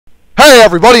Hey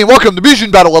everybody, and welcome to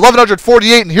Mugen Battle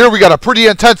 1148, and here we got a pretty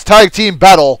intense tag team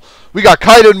battle. We got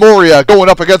Kaede Moriya going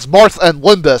up against Marth and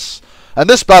Lyndis, and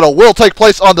this battle will take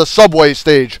place on the subway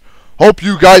stage. Hope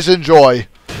you guys enjoy.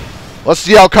 Let's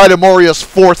see how Kaede Moriya's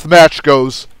fourth match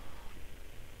goes.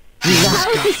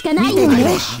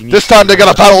 This time they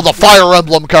gotta battle the Fire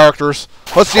Emblem characters.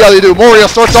 Let's see how they do. Moriya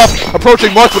starts off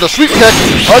approaching Marth with a sweep kick.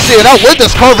 Let's see, and now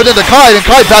Lyndis carving into Kaede, and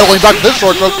Kaede battling back with his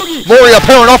sword stroke. Moriya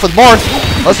pairing off with Marth.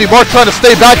 Let's see, Marth trying to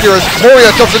stay back here as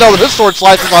Moriya jumps in there with his sword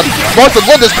slashes on Marth and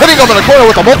Lyndis, pinning him in the corner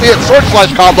with a multi-hit sword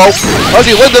slash combo. Let's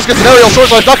see, Lyndis gets an aerial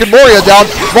sword slash, knocking Moriya down.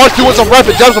 Marth doing some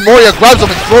rapid jabs, and Moriya grabs him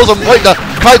and throws him right into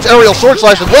Kaede's aerial sword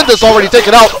slash, and Lyndis already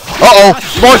taken out.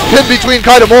 Marth pinned between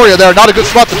Kaede and Moriya there, not a good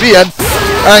spot to be in.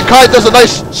 And Kaede does a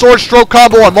nice sword stroke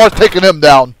combo on Marth, taking him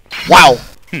down. Wow.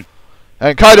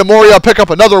 And Kaede Moriya pick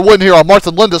up another win here on Marth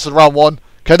and Lyndis in round one.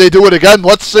 Can they do it again?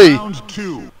 Let's see. Round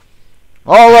two.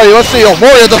 Alright, let's see.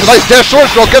 Moriya does a nice dash sword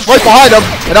stroke, gets right behind him,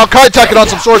 and now Kaede tacking on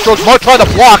some sword strokes. Marth trying to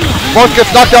block. Marth gets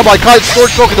knocked down by Kaede's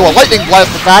sword stroke into a lightning blast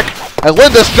attack. And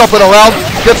Lyndis jumping around,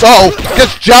 gets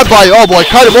jabbed by,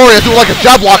 Kaede Moriya doing like a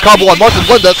jab block combo on Marth and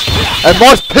Lyndis. And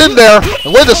Marth pinned there, and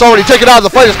Lyndis already taken out of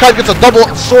the fight as Kaede gets a double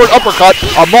sword uppercut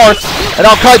on Marth. And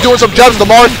now Kaede doing some jabs to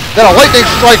Marth, then a lightning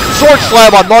strike sword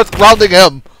slam on Marth, grounding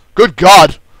him. Good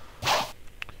God.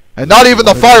 And not even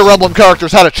the Fire Emblem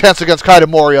characters had a chance against Kaede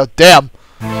Moriya. Damn.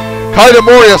 Kaede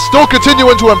Moriya still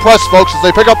continuing to impress, folks, as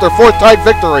they pick up their fourth tag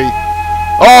victory.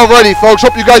 Alrighty, folks.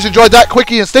 Hope you guys enjoyed that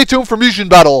quickie, and stay tuned for Mugen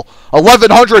Battle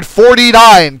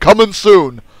 1149 coming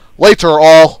soon. Later,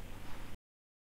 all.